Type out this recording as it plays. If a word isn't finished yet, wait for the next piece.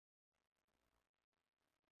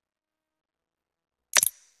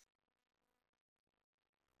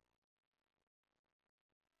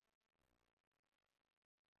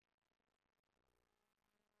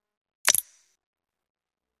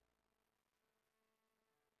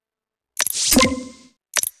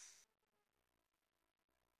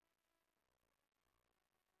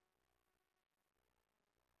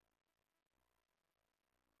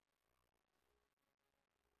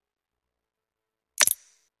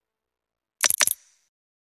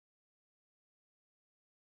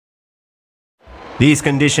These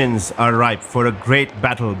conditions are ripe for a great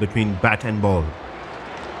battle between bat and ball.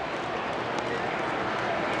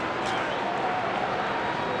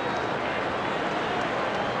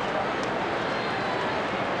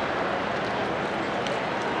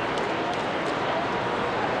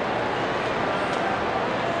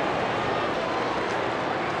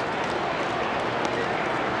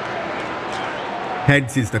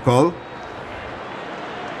 Heads is the call.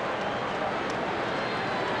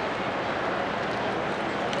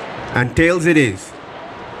 And tails it is.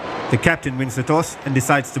 The captain wins the toss and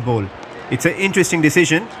decides to bowl. It's an interesting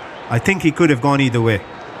decision. I think he could have gone either way.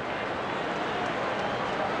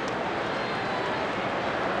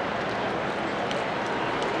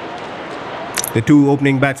 The two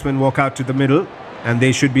opening batsmen walk out to the middle, and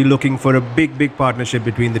they should be looking for a big partnership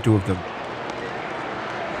between the two of them.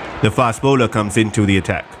 The fast bowler comes into the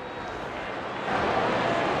attack.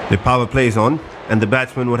 The power plays on, and the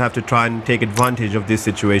batsman would have to try and take advantage of this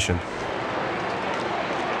situation.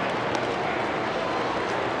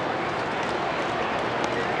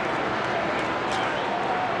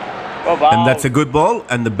 Oh, wow. And that's a good ball,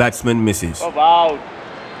 and the batsman misses. Oh, wow.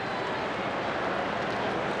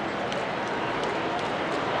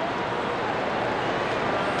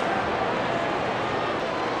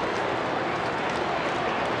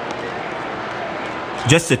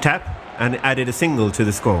 Just a tap and added a single to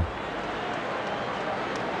the score.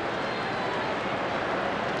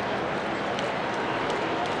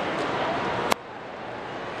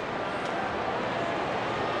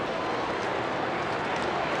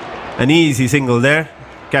 An easy single there,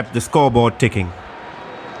 kept the scoreboard ticking.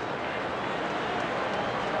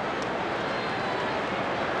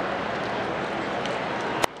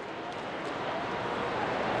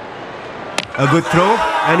 A good throw,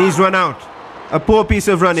 and he's run out. A poor piece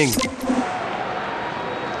of running.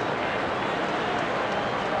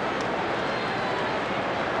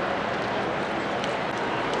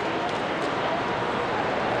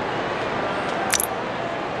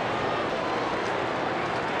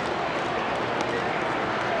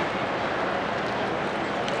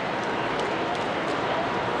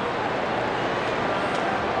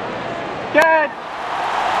 Catch!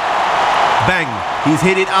 Bang! He's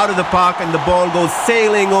hit it out of the park and the ball goes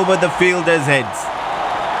sailing over the fielders' heads.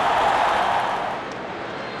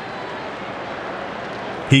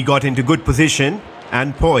 He got into good position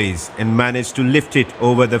and poise and managed to lift it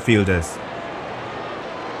over the fielders.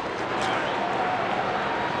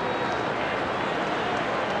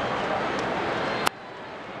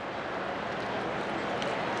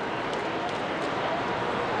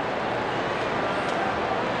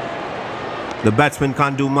 The batsman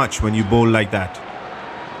can't do much when you bowl like that.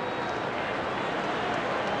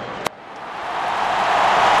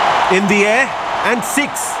 In the air and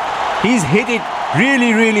 6. He's hit it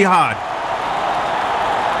really hard.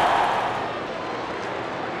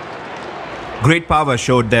 Great power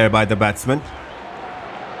showed there by the batsman.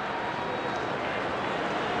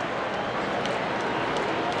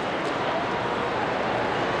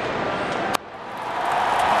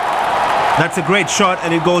 That's a great shot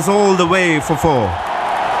and it goes all the way for 4.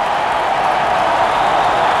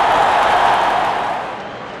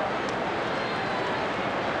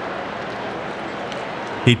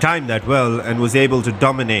 He timed that well and was able to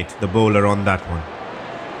dominate the bowler on that one.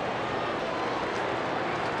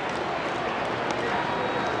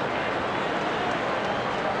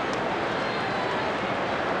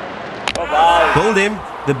 Oh, wow. Bowled him.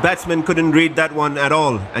 The batsman couldn't read that one at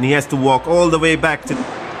all and he has to walk all the way back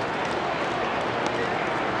to...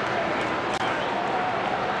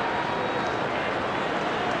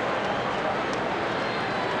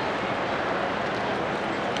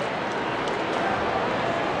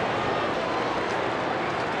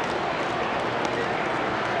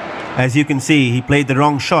 As you can see, he played the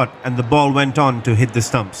wrong shot and the ball went on to hit the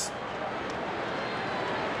stumps.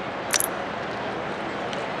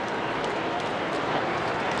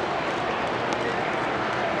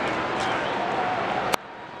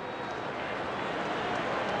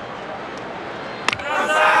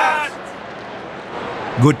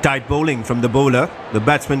 Good tight bowling from the bowler. The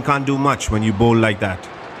batsman can't do much when you bowl like that.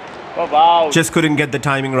 Oh, wow. Just couldn't get the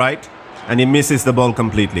timing right and he misses the ball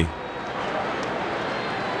completely.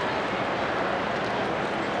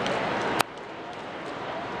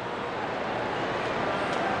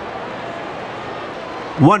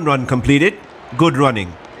 One run completed. Good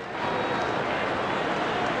running.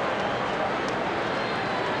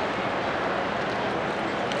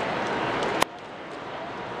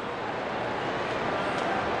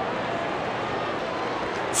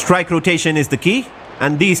 Strike rotation is the key,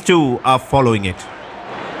 and these two are following it.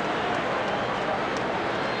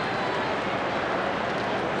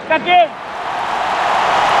 Sachin.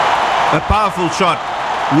 A powerful shot,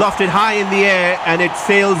 lofted high in the air, and it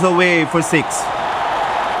sails away for 6.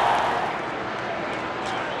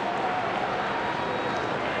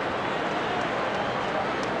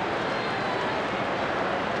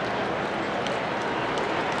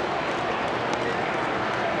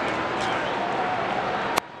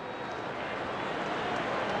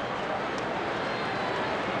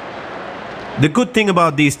 The good thing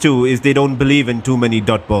about these two is they don't believe in too many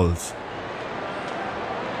dot balls.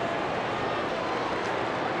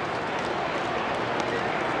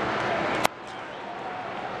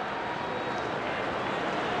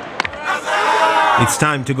 It's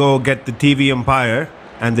time to go get the TV umpire,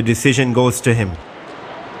 and the decision goes to him.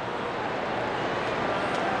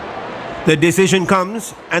 The decision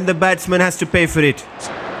comes, and the batsman has to pay for it.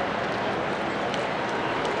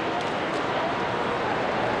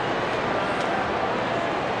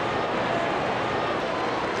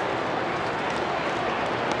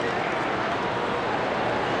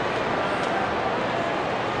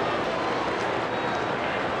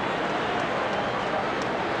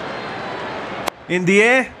 In the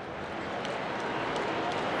air,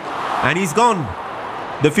 and he's gone.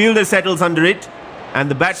 The fielder settles under it,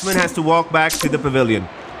 and the batsman has to walk back to the pavilion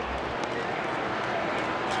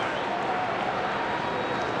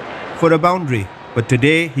for a boundary, but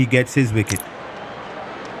today he gets his wicket.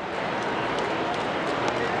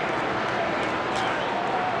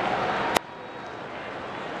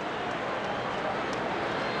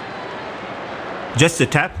 Just a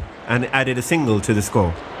tap and added a single to the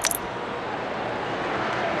score.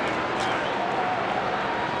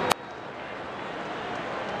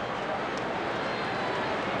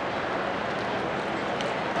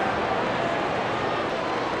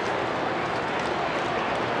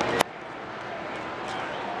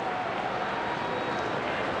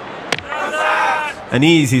 An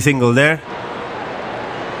easy single there.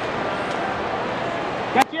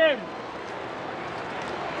 Catch him.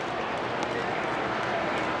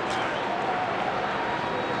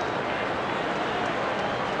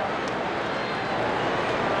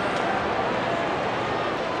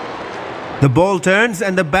 The ball turns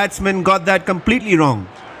and the batsman got that completely wrong.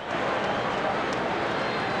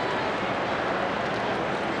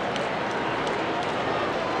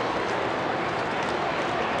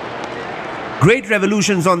 Great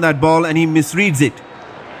revolutions on that ball, and he misreads it.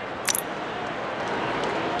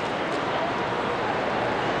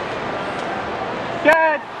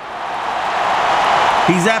 Catch.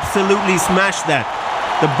 He's absolutely smashed that.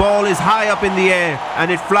 The ball is high up in the air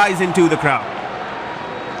and it flies into the crowd.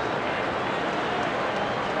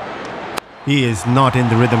 He is not in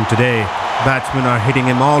the rhythm today. Batsmen are hitting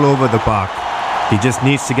him all over the park. He just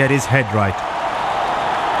needs to get his head right.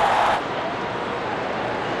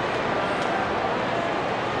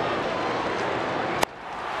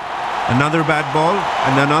 Another bad ball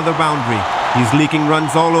and another boundary. He's leaking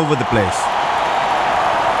runs all over the place.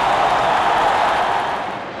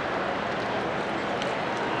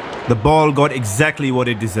 The ball got exactly what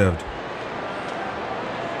it deserved.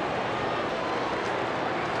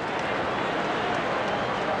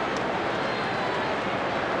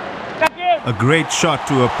 A great shot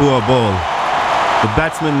to a poor ball. The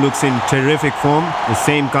batsman looks in terrific form. The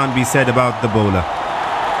same can't be said about the bowler.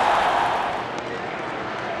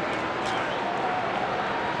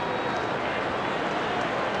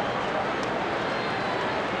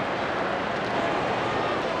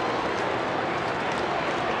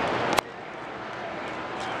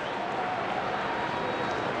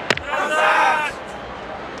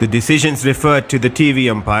 The decisions referred to the TV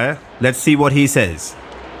umpire. Let's see what he says.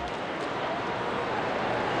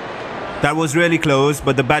 That was really close,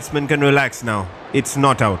 but the batsman can relax now. It's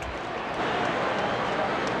not out.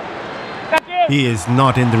 He is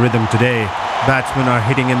not in the rhythm today. Batsmen are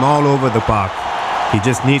hitting him all over the park. He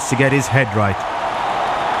just needs to get his head right.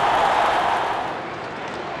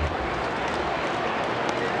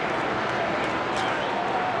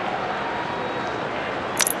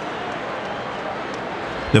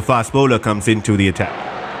 The fast bowler comes into the attack.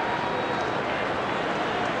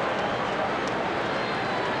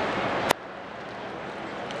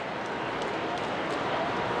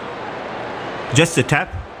 Just a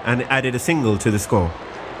tap and added a single to the score.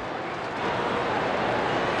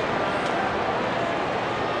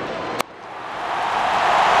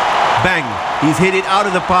 Bang! He's hit it out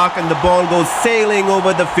of the park and the ball goes sailing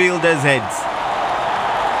over the fielders' heads.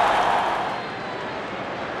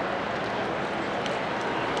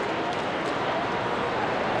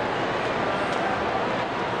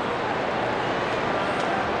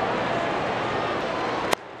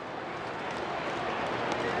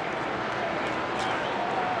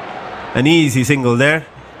 An easy single there,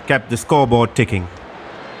 kept the scoreboard ticking.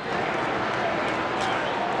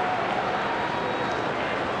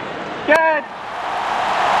 Catch!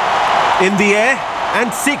 In the air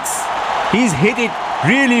and 6. He's hit it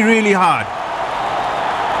really, really hard.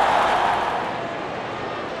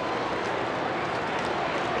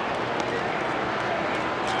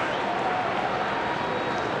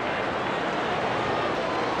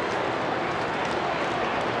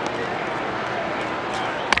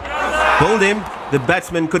 Bowled him. The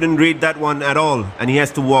batsman couldn't read that one at all, and he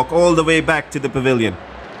has to walk all the way back to the pavilion.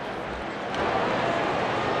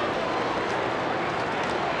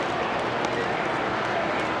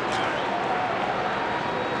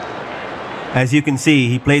 As you can see,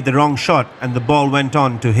 he played the wrong shot and the ball went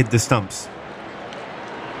on to hit the stumps.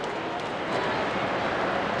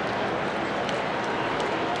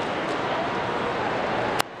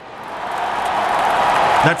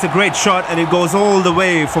 That's a great shot and it goes all the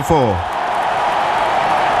way for 4.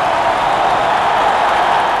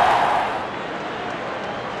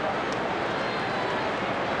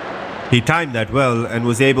 He timed that well and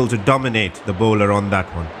was able to dominate the bowler on that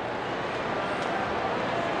one.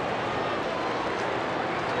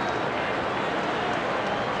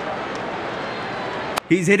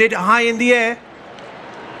 He's hit it high in the air.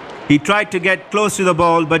 He tried to get close to the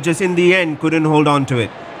ball, but just in the end couldn't hold on to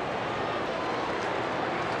it.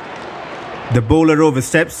 The bowler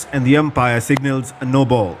oversteps and the umpire signals a no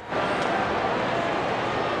ball.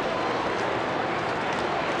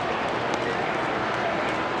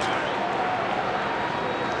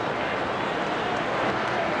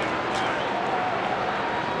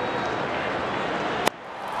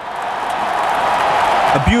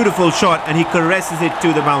 A beautiful shot and he caresses it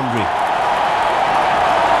to the boundary.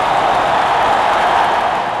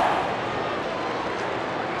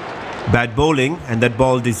 Bad bowling and that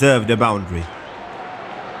ball deserved a boundary.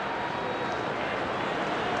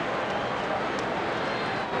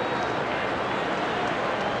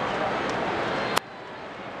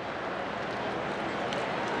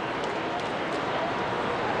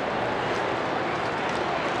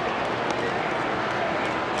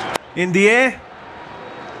 In the air.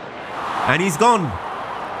 And he's gone.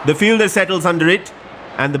 The fielder settles under it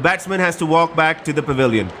and the batsman has to walk back to the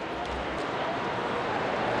pavilion.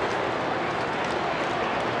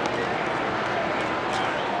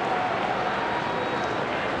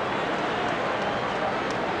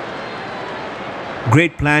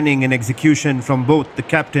 Great planning and execution from both the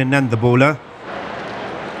captain and the bowler.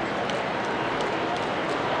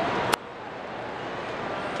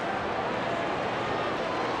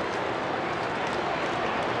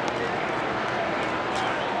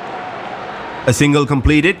 A single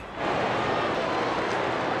completed.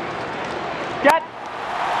 Catch!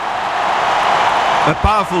 A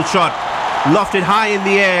powerful shot, lofted high in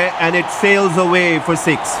the air and it sails away for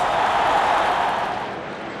 6.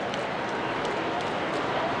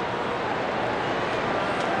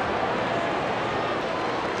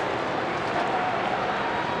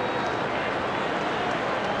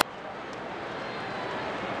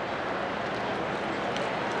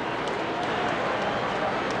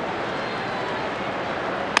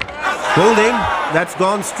 Bowled him. That's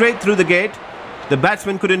gone straight through the gate. The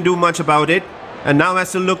batsman couldn't do much about it and now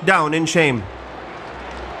has to look down in shame.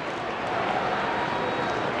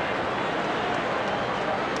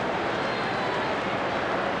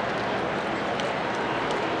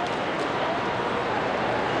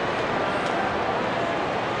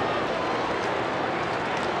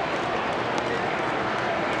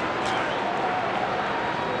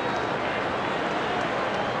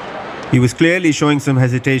 He was clearly showing some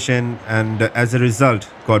hesitation and as a result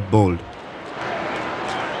got bowled.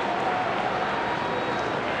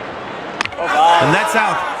 And that's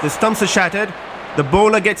out. The stumps are shattered. The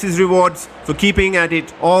bowler gets his rewards for keeping at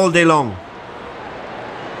it all day long.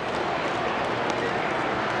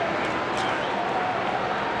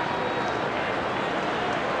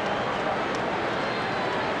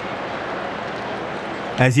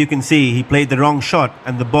 As you can see, he played the wrong shot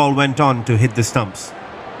and the ball went on to hit the stumps.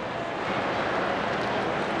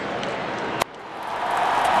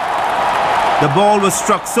 The ball was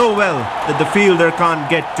struck so well that the fielder can't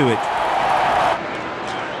get to it.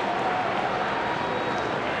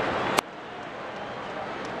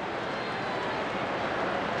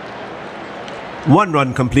 One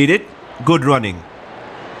run completed. Good running.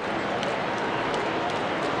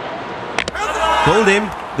 Bowled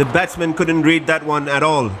him. The batsman couldn't read that one at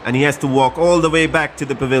all and he has to walk all the way back to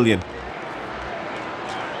the pavilion.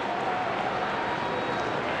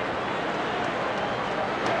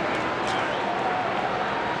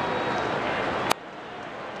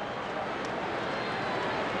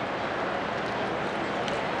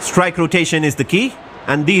 Strike rotation is the key,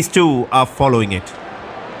 and these two are following it.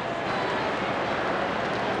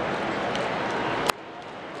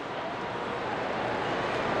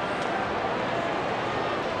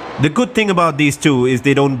 The good thing about these two is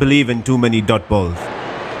they don't believe in too many dot balls.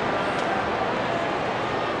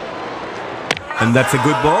 And that's a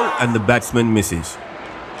good ball, and the batsman misses.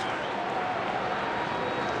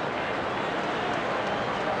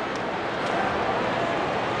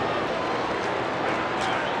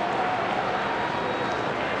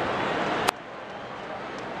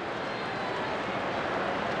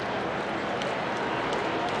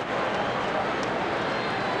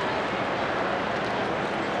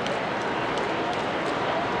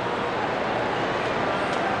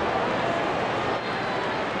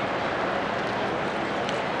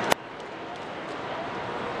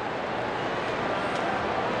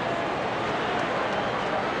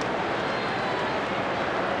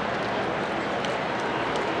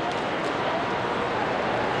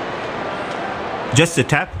 Just a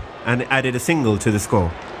tap and added a single to the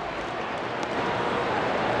score.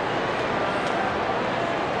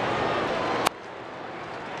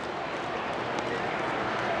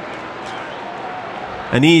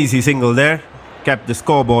 An easy single there, kept the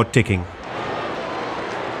scoreboard ticking.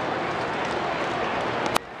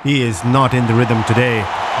 He is not in the rhythm today.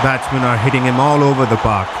 Batsmen are hitting him all over the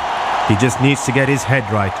park. He just needs to get his head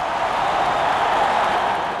right.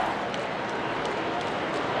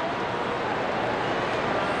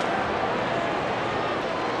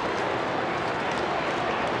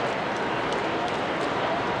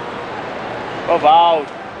 Go vào,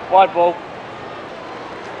 wide ball.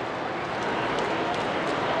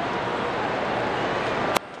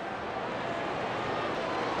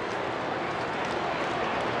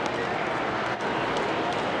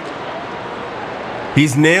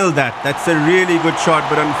 He's nailed that. That's a really good shot,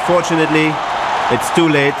 but unfortunately, it's too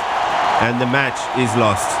late and the match is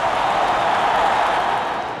lost.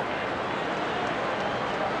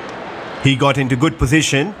 He got into good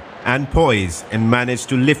position and poise and managed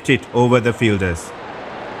to lift it over the fielders.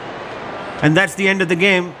 And that's the end of the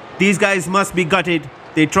game. These guys must be gutted.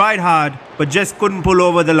 They tried hard, but just couldn't pull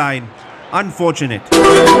over the line. Unfortunate.